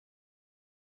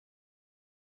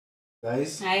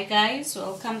Guys, hi guys,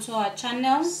 welcome to our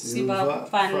channel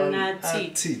silver&gold.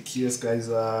 Yes guys,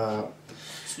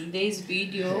 today's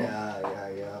video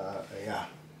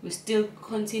we're still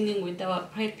continuing with our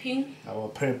prepping, our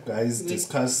prep guys,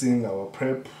 discussing our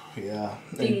prep,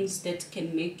 things that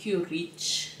can make you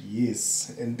rich,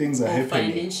 yes, and things are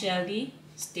happening, financially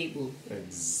stable,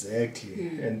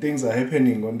 exactly. And things are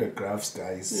happening on the graphs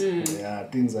guys.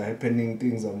 Things are happening,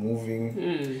 things are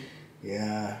moving,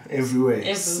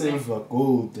 everywhere. Silver,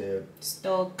 gold,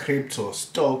 stock, crypto,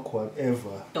 stock,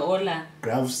 whatever, dollar,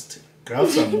 graphs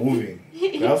are moving.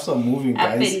 Graphs are moving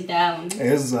guys, up and down.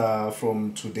 As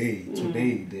from today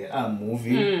they are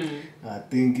moving. I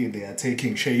think they are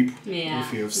taking shape.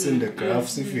 If you have seen the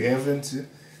graphs, if you haven't,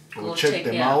 go check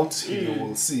them out. You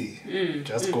will see.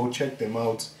 Just go check them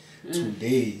out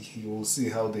today. You will see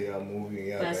how they are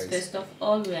moving. Plus, guys, first of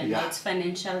all, we are not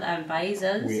financial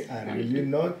advisors. We are really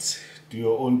not. Do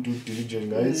your own due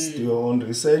diligence, guys. Do your own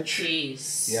research.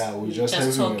 Yes. We're just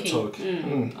having talking, a talk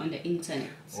on the internet.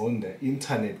 On the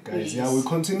internet, guys. Yes. We're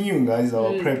continuing, guys,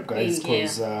 our prep, guys,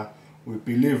 because we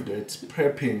believe that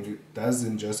prepping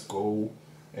doesn't just go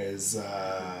as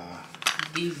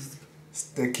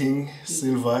stacking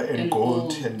silver and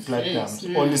gold and platinum.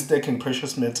 Only stacking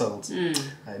precious metals.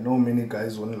 I know many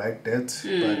guys won't like that,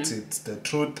 but it's the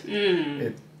truth.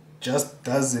 It just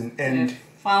doesn't end.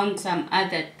 Found some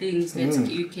other things that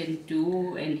you can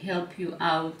do and help you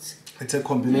out. It's a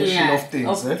combination of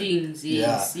things.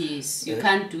 Yes. You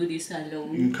can't do this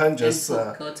alone. You can't just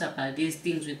forget about these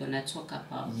things we're gonna talk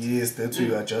about. Yes, that's what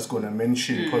we are just gonna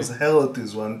mention, because health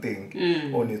is one thing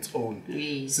on its own.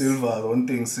 Yes. Silver, one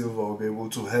thing silver will be able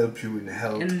to help you in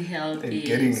health, and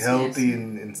getting healthy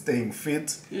and staying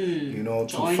fit.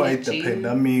 To fight the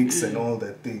pandemics and all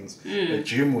that things. The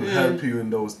gym will help you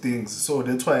in those things. So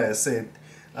that's why I said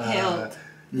health,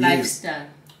 lifestyle.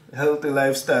 Healthy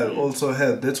lifestyle also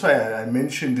help. That's why I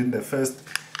mentioned in the first,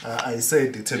 I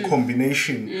said it's a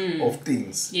combination of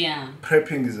things.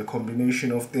 Prepping is a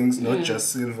combination of things, not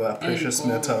just silver, precious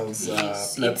metals,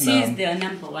 platinum. It is the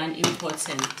number one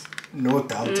important. No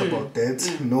doubt about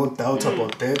that. No doubt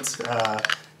about that.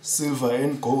 Silver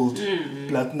and gold,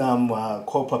 platinum,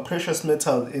 copper, precious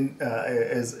metal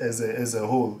as a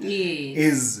whole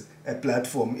is a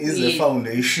platform, is a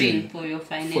foundation for your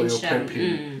financial,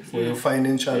 for your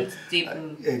financial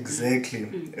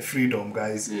exactly freedom,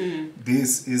 guys.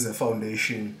 This is a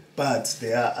foundation, but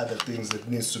there are other things that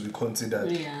needs to be considered.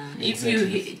 If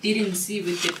you didn't see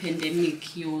with the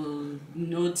pandemic, you will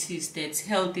notice that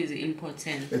health is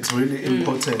important. It's really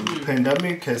important.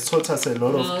 Pandemic has taught us a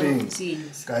lot of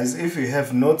things, guys. If you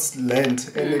have not learned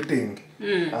anything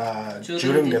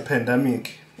during the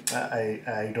pandemic,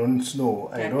 I don't know.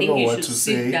 I don't know what to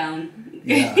say.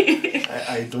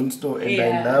 I don't know, and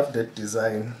I love that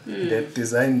design. That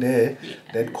design there,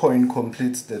 that coin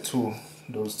completes those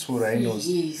two rhinos.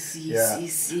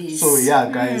 Yes. So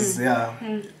guys,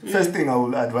 first thing I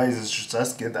will advise is to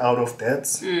just get out of that.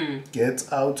 Get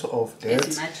out of that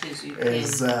as much as you can.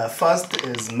 Fast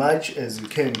as much as you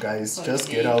can, guys. Just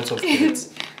get out of that.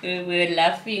 We were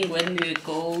laughing when we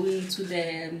go into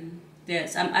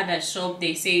there's some other shop.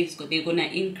 They say they're gonna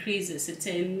increase a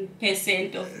certain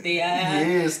percent of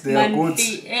their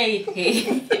monthly.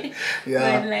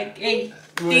 We're like,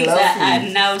 things are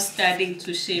now starting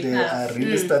to shape up. They are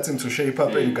really starting to shape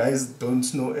up, and guys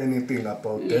don't know anything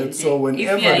about that. So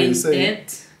whenever they say,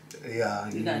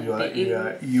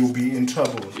 you'll be in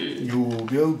trouble. You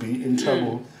will be in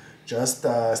trouble. Just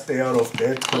stay out of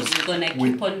that, because you're gonna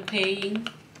keep on paying,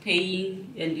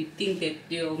 and you think that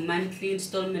your monthly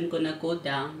installment gonna go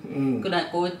down,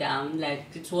 like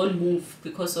it won't move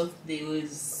because of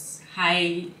those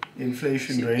high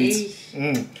inflation rates.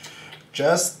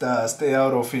 Just stay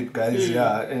out of it, guys.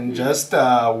 And just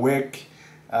work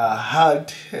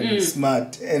hard and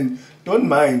smart, and don't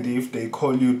mind if they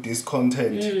call you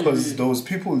discontent, because those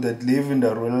people that live in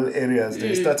the rural areas,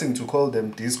 they're starting to call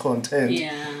them discontent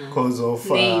because of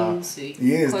names.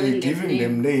 they're giving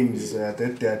them names that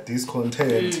they are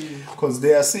discontent, because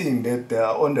they are seeing that they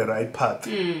are on the right path.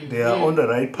 They are on the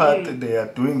right path. They are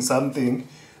doing something.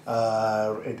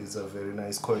 It is a very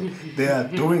nice coin. They are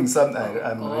doing something.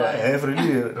 I have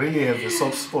really have a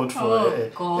soft spot for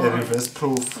a reverse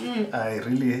proof. I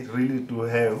really do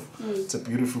have. It's a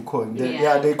beautiful coin.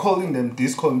 They're calling them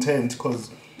discontent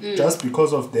just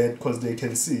because of that, because they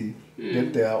can see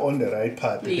that they are on the right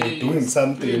path. They're doing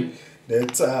something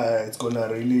that it's gonna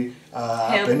really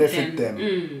benefit them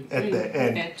at the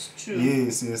end. That's true.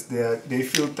 Yes, they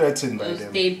feel threatened by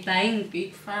them. They're buying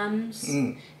big farms.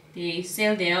 They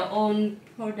sell their own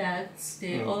products,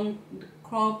 their own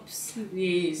crops,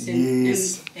 yes,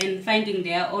 Yes. and finding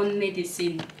their own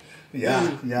medicine.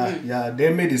 Yeah.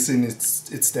 Their medicine,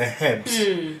 it's the herbs.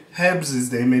 Herbs is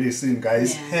their medicine,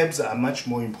 guys. Herbs are much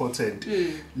more important.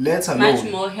 Let alone much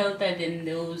more healthier than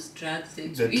those drugs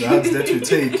that drugs that we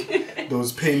take,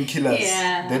 those painkillers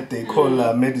that they call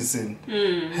medicine.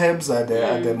 Herbs are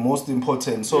the most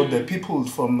important. So the people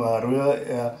from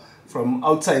from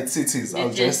outside cities,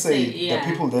 I'll just say the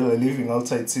people that are living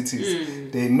outside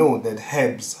cities, they know that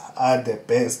herbs are the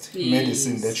best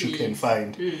medicine that you can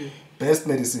find. Best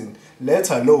medicine. Let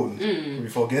alone we're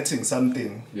forgetting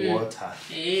something. Water.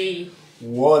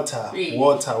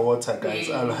 Water, guys.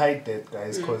 I'll hide that,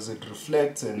 guys, because it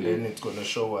reflects and then it's gonna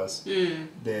show us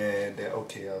the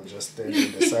okay, I'll just stand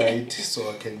on the side so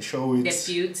I can show it. The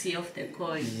beauty of the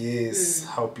coin. Yes,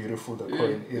 how beautiful the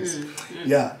coin is.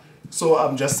 Yeah. So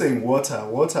I'm just saying water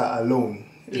alone,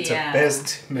 it's a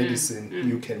best medicine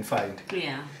you can find.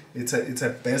 It's a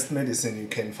best medicine you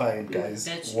can find, guys.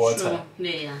 That's water. True.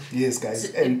 Yeah. Yes, guys.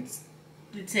 And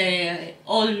it's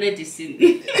all medicine.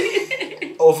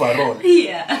 Overall.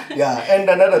 Yeah. And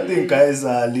another thing, guys,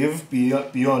 live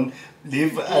beyond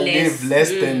live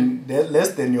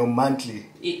less than your monthly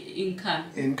income.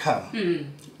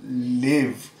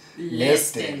 Live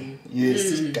less than.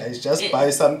 Yes, guys, just buy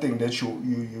something that you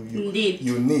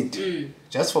need.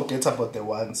 Just forget about the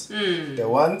wants. The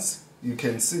wants, you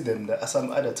can see them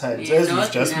some other times, as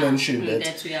we've just mentioned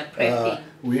that we are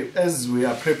prepping. As we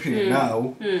are prepping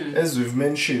now, as we've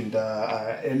mentioned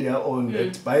earlier on,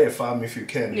 that buy a farm if you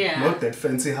can, not that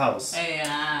fancy house.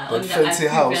 That fancy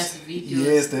house,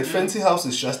 yes, that fancy house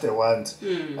is just a want.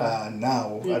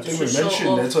 Now, I think we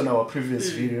mentioned that on our previous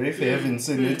video. If you haven't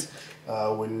seen it,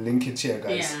 we'll link it here,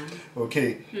 guys.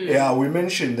 Okay. We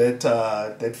mentioned that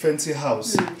that fancy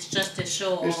house. It's just a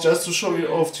show. It's just to show it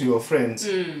off to your friends.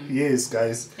 Yes,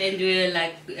 guys. And we were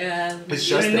like, it's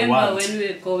just remember when we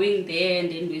were going there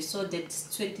and then we saw that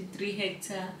 23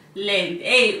 hectare land.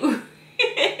 Hey.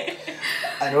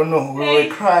 I don't know. We were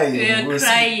crying. We were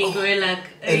crying. We were like,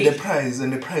 and the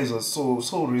price was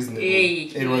so reasonable.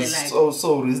 It was like,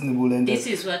 so reasonable. And this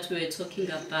is what we were talking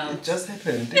about. It just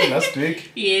happened last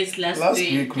week. Yes, last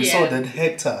week we saw that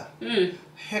hectare.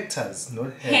 Hectares,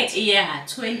 not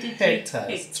hectares. 23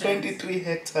 hectares. 23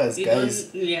 hectares, guys.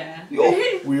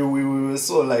 We were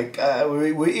so like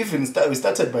we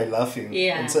started by laughing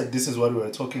and said this is what we were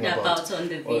talking about on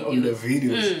the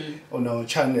videos on our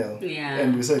channel.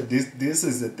 And we said this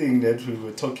is the thing that we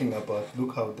were talking about.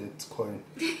 Look how that coin,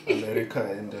 America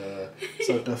and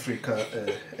South Africa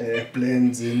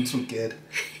blends in together,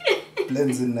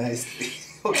 blends in nicely.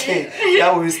 Okay,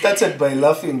 we started by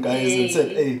laughing, guys, and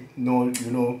said, hey, no,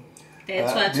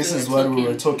 this is what we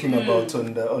were talking about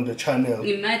on the channel.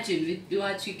 Imagine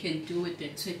what you can do with the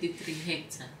 23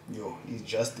 hectare. You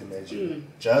just imagine.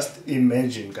 Just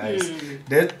imagine, guys.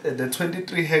 That the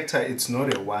 23 hectare, it's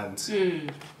not a want.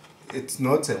 It's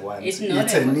not a want. It's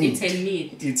a need.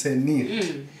 It's a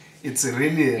need. It's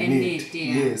really a need.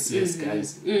 Yes,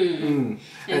 guys. And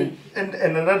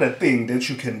another thing that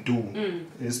you can do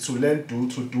is to learn to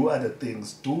do other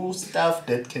things. Do stuff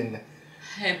that can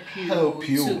help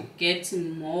you to get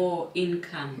more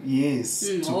income. Yes,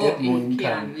 to get more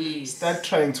income. Yes. Start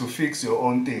trying to fix your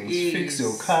own things. Fix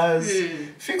your cars.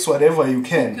 Fix whatever you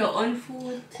can. Cook your own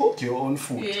food. Cook your own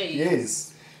food.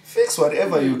 Yes. Fix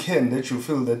whatever you can that you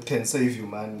feel that can save you,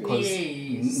 man. Because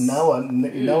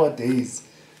nowadays,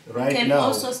 right now, you can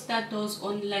also start those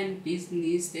online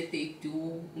business that they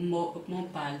do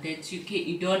mobile, that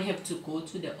you don't have to go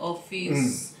to the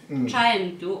office. Try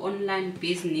and do online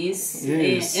business,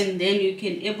 and then you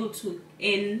can able to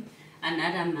earn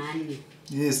another money.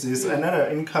 Yes, another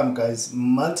income, guys.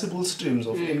 Multiple streams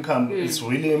of income is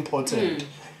really important.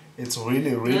 It's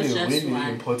really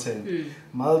important.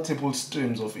 Multiple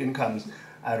streams of incomes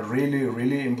are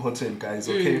really important, guys.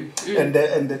 Okay, and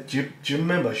the gym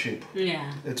membership,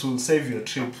 it will save you a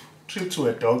trip to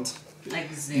a doctor.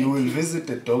 Exactly. You will visit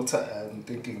the doctor. I'm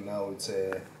thinking now it's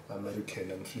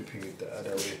American. I'm flipping it the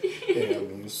other way. And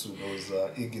I'm used to those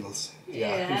eagles.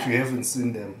 If you haven't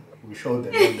seen them, we showed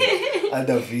them in the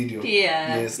other video.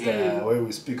 Yes, where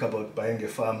we speak about buying a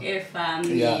farm.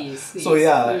 Yes. So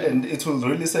and it will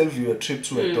really save you a trip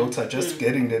to a doctor, just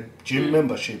getting the gym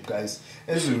membership, guys.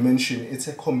 As we mentioned, it's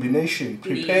a combination.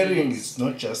 Preparing is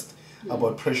not just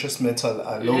about precious metal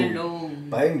alone.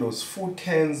 Buying those food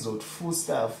cans or food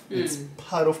stuff, it's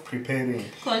part of preparing.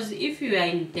 Because if you are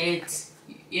in debt,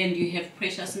 and you have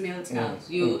precious metals,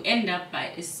 you end up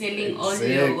by selling all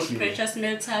your precious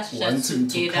metals just to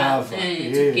get out of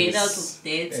debt.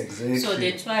 Exactly. So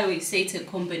that's why we say it's a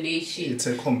combination. It's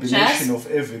a combination of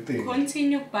everything.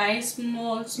 Continue buy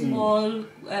small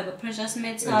precious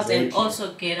metals and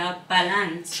also get a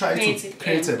balance. Try to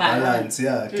create a balance.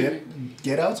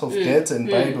 Get out of debt and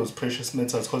buy those precious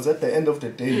metals, because at the end of the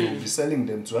day you'll be selling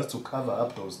them just to cover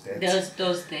up those debts.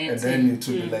 Those debts. And then it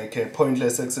will be like a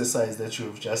pointless exercise that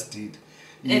you've just did.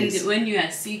 Yes. And when you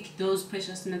are sick, those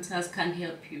precious metals can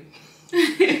help you.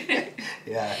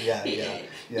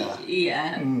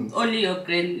 Only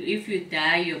if you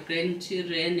die, your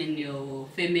grandchildren and your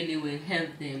family will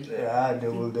help them. Yeah, they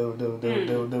will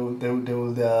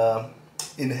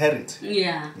inherit.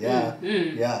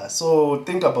 So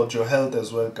think about your health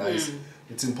as well, guys.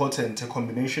 It's important, a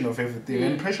combination of everything.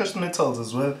 And precious metals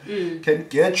as well can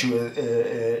get you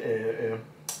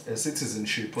a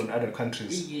citizenship on other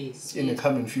countries in the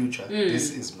coming future. This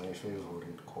is my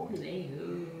favorite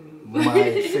coin.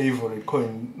 My favorite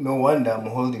coin. No wonder I'm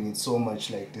holding it so much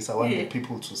like this. I want the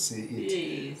people to see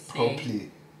it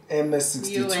properly.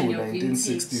 MS62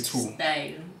 1962.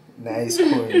 Nice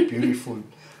coin,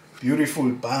 beautiful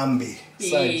Bambi.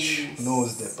 Such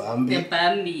knows the Bambi. The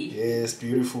Bambi. Yes,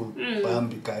 beautiful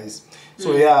Bambi, guys.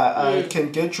 So it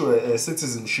can get you a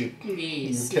citizenship.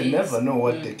 You can never know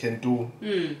what they can do,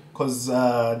 because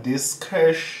this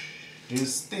crash,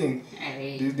 this thing,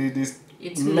 this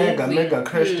mega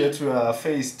crash that we are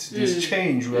faced, this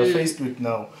change we are faced with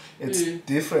now, it's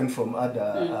different from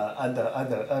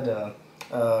other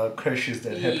crashes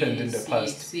that happened in the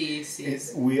past.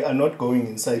 We are not going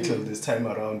in cycle this time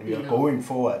around. We are going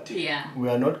forward. We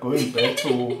are not going back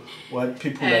to what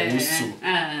people are used to.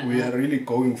 We are really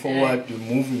going forward. We're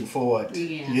moving forward.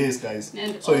 Yes, guys.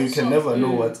 And so you can never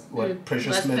know what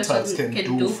precious metals can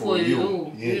do for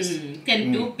you. Yes.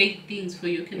 Can do big things for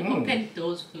you. Can open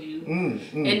doors for you.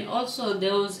 And also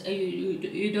those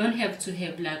you don't have to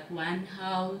have like one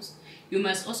house. You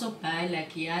must also buy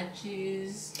like yachts,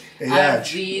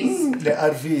 RVs. The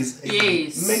RVs.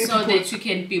 Yes, so that you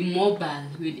can be mobile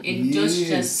and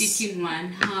just sit in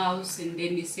one house and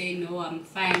then you say, no, I'm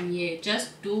fine here.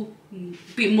 Just be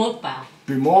mobile.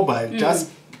 Be mobile.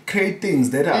 Just create things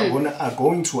that are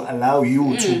going to allow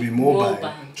you to be mobile.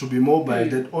 To be mobile.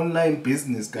 That online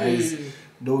business, guys.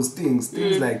 Those things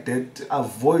like that.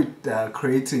 Avoid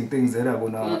creating things that are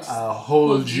gonna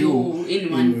hold you in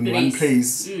one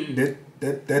place.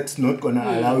 That's not gonna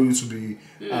allow you to be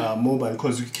mobile,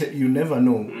 because you never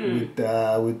know with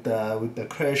the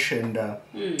crash and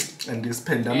this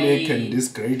pandemic and this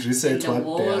great reset,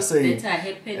 what they are saying,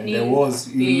 and the wars.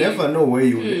 You never know where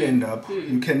you will end up.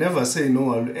 You can never say,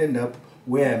 no, I'll end up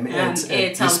where I'm at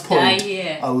this point.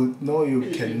 I will know.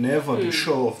 You can never be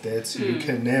sure of that. You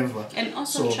can never. And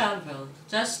also travel.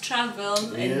 Just travel.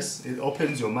 Yes, it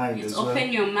opens your mind as well.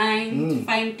 Open your mind.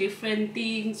 Find different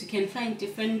things. You can find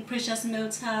different precious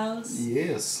metals.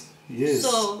 Yes.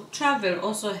 So travel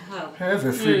also helps. Have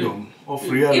a freedom of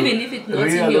real. Even if it's not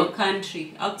in your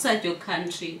country, outside your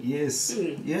country. Yes.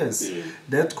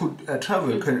 That could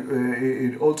travel.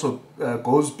 It also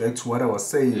goes back to what I was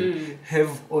saying.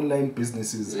 Have online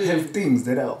businesses. Have things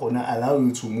that are gonna allow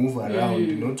you to move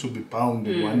around, not to be bound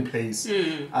in one place.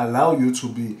 Allow you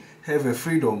to have a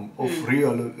freedom of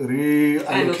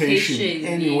reallocation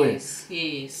anywhere.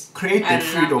 Yes. Create that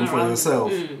freedom for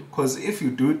yourself, because if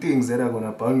you do things that are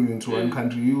gonna bound you into one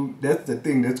country, that's the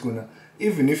thing that's gonna,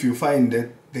 even if you find that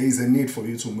there is a need for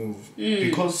you to move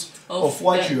because of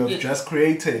what you have just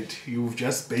created, you've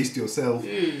just based yourself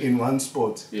in one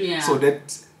spot. So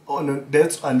that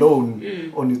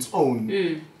alone on its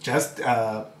own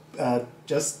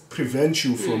just prevent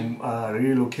you from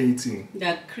relocating.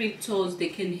 The cryptos, they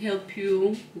can help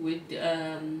you with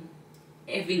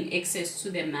having access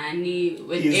to the money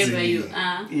wherever you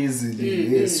are.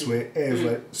 Easily, yes,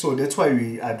 wherever. So that's why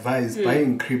we advise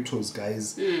buying cryptos,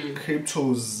 guys.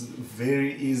 Cryptos,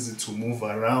 very easy to move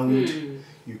around.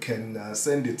 You can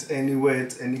send it anywhere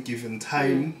at any given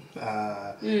time.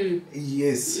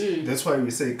 Yes, that's why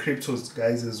we say cryptos,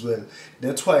 guys, as well.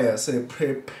 That's why I say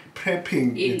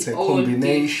prepping. It's a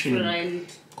combination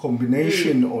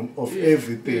of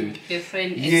everything.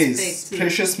 Different aspects.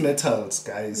 Precious metals,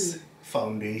 guys.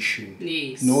 foundation.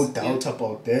 Yes. No doubt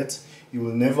about that. You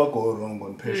will never go wrong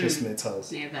on precious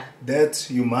metals. Never. That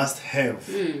you must have.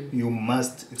 You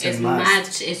must. It's as a must.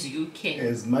 much as you can.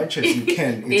 As much as you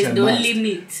can. There's it's a no must.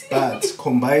 limit. But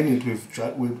combine it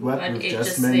with what we've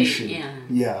just mentioned.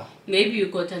 Yeah. Maybe you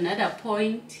got another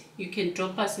point. You can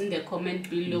drop us in the comment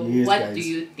below. Yes, what guys. do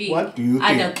you think? What do you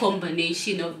think? Other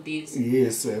combination of this.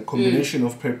 Yes, a combination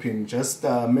of prepping. Just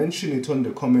mention it on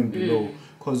the comment below.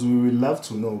 Because we will love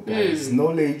to know, guys.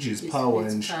 Knowledge is power,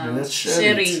 and let's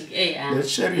share it. Let's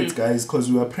share it, guys,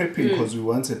 because we are prepping because we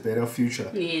want a better future.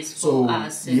 Yes, for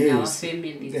us and our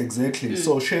families. Exactly.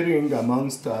 So sharing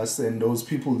amongst us and those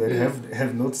people that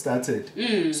have not started.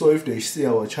 So if they see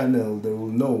our channel, they will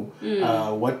know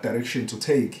what direction to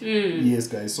take. Yes,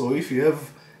 guys. So if you have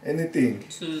anything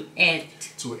to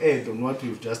add on what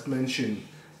we've just mentioned,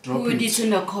 put it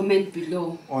in the comment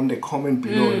below. On the comment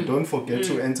below, and don't forget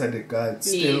to enter the guide.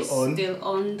 Still on.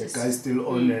 The guide still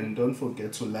on, and don't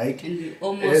forget to like and we're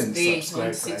almost there subscribe,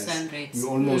 on 600. Guys.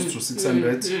 We're almost to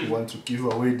 600. We want to give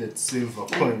away that silver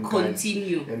coin,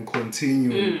 continue.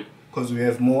 Because we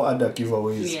have more other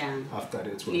giveaways after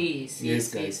that one.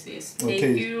 Yes, guys. Okay,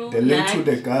 Thank you. The link to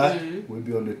the guide will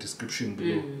be on the description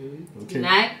below. Okay.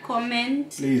 Like,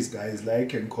 comment. Please, guys,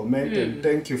 like and comment, and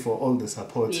thank you for all the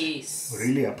support. Yes.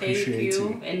 Really appreciate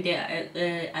it. And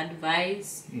the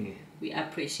advice, we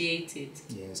appreciate it.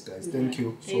 Yes, guys. Thank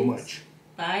you so much.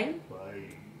 Bye.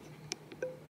 Bye.